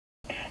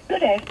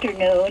Good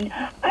afternoon.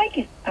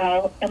 I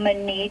am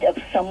in need of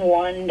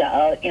someone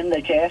in the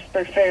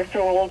Jasper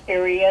Fairfield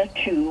area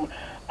to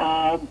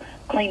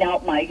clean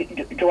out my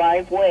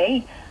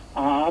driveway.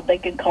 They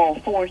can call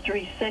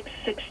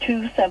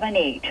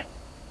 436-6278.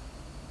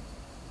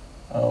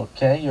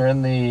 Okay, you're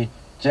in the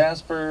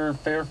Jasper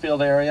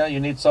Fairfield area.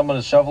 You need someone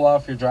to shovel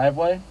off your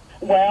driveway?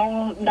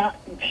 Well, not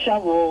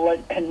shovel.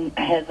 It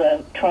has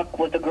a truck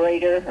with a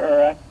grader or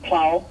a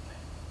plow.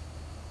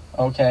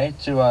 Okay,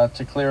 to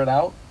clear it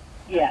out?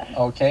 Yes.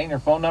 Okay, and your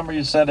phone number,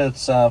 you said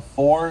it's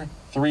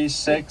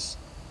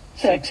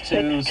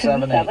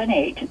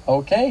 436-6278.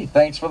 Okay,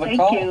 thanks for the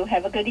call. Thank you.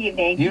 Have a good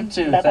evening. You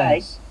too, Bye-bye.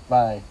 thanks.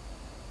 Bye.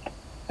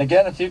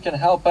 Again, if you can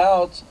help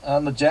out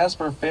on the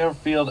Jasper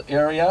Fairfield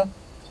area,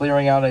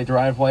 clearing out a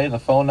driveway, the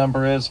phone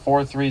number is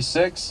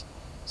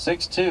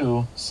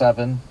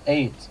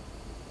 436-6278.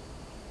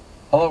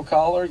 Hello,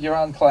 caller. You're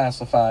on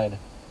Classified.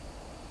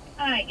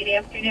 Hi, good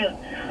afternoon.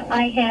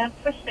 I have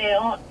for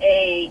sale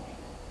a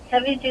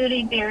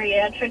heavy-duty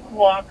bariatric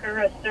walker,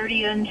 a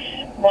 30-inch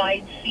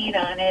wide seat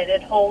on it.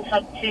 It holds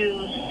up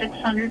to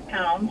 600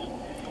 pounds.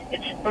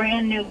 It's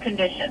brand new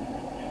condition.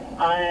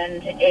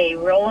 And a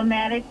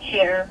Roll-O-Matic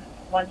chair.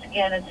 Once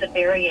again, it's a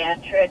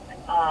bariatric.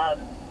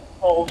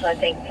 Holds, I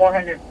think,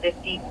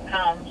 450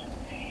 pounds.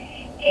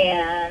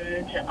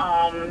 And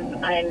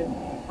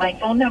my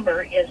phone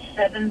number is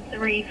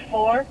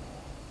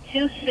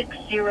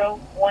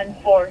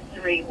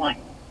 734-260-1431.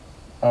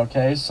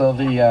 Okay, so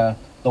the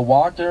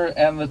walker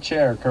and the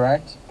chair,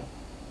 correct?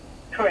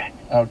 Correct.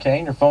 Okay,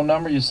 and your phone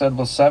number you said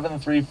was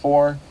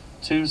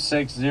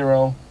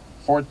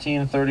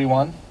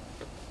 734-260-1431?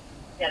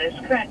 That is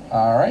correct.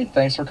 All right,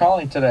 thanks for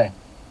calling today.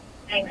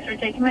 Thanks for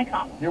taking my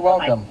call. You're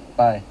welcome.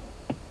 Bye.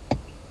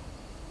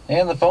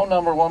 And the phone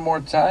number one more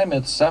time,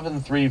 it's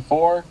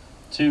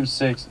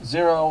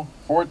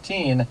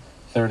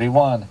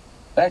 734-260-1431.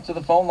 Back to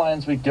the phone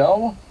lines we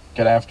go.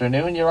 Good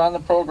afternoon, you're on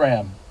the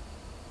program.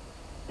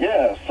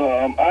 Yes,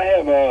 I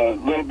have a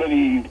little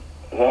bitty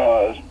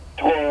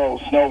Toro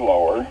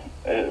snowblower.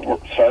 It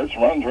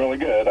runs really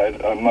good.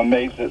 I'm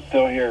amazed it's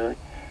still here.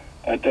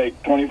 I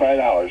take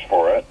 $25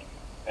 for it.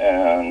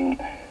 And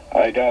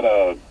I got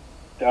a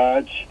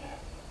Dodge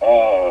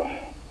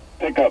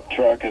pickup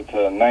truck. It's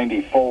a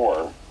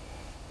 94.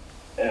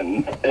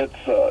 And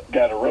it's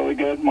got a really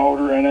good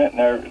motor in it, and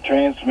their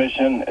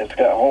transmission, it's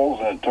got holes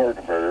in the torque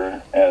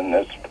converter, and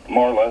it's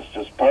more or less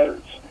just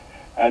parts.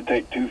 I'd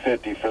take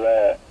 $250 for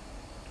that.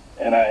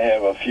 And I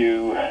have a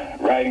few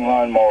riding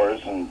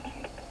lawnmowers and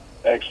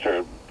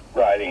extra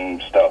riding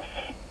stuff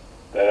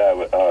that I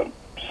would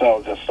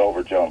sell just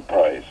over jump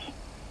price.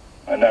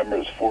 My number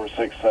is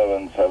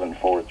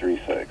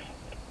 467-7436.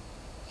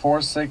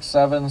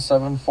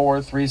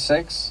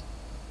 467-7436?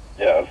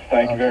 Yes,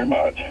 thank you very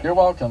much. You're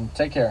welcome.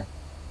 Take care.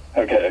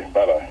 Okay,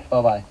 bye-bye.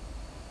 Bye-bye.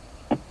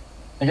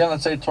 Again,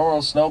 that's a Toro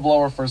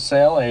snowblower for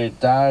sale, a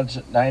Dodge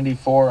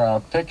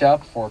 94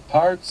 pickup for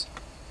parts,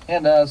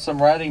 and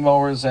some riding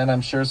mowers, and I'm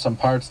sure some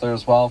parts there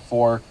as well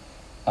for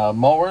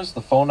mowers.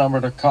 The phone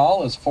number to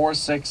call is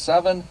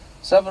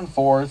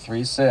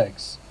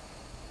 467-7436.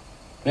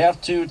 We have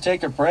to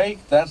take a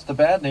break. That's the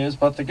bad news,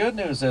 but the good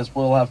news is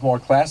we'll have more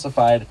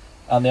Classified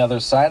on the other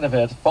side of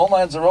it. Phone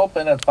lines are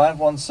open at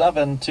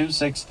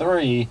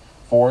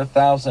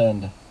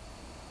 517-263-4000.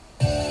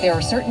 There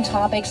are certain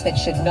topics that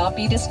should not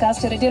be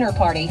discussed at a dinner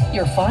party.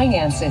 Your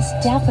finances,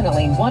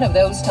 definitely one of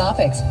those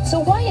topics. So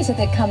why is it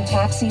that come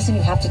tax season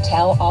you have to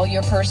tell all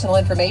your personal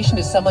information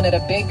to someone at a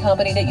big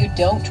company that you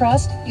don't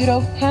trust? You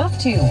don't have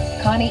to.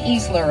 Connie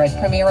Easler at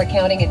Premier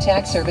Accounting and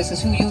Tax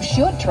Services, who you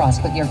should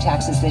trust with your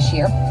taxes this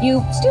year.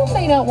 You still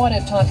may not want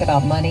to talk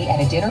about money at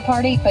a dinner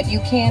party, but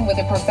you can with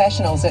the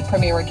professionals at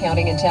Premier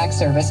Accounting and Tax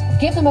Service.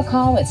 Give them a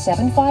call at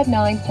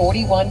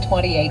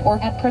 759-4128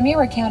 or at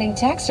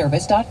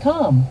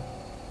premieraccountingtaxservice.com.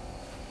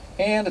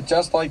 And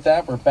just like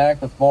that, we're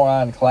back with more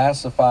on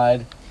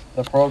Classified,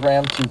 the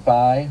program to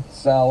buy,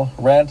 sell,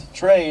 rent,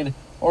 trade,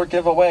 or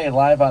give away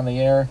live on the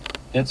air.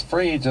 It's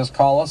free. Just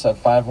call us at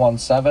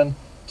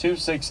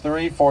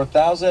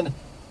 517-263-4000.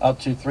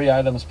 Up to 3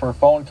 items per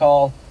phone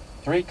call,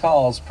 3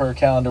 calls per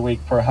calendar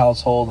week per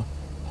household,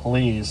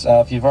 please.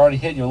 If you've already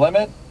hit your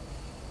limit,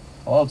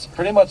 well, it's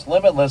pretty much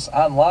limitless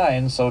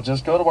online, so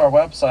just go to our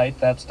website.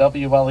 That's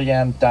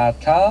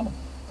WLEN.com.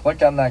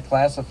 Click on that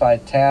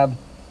Classified tab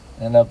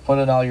and put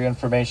in all your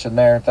information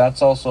there.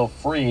 That's also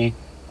free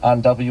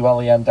on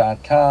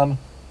WLEN.com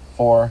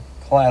for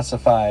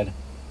Classified.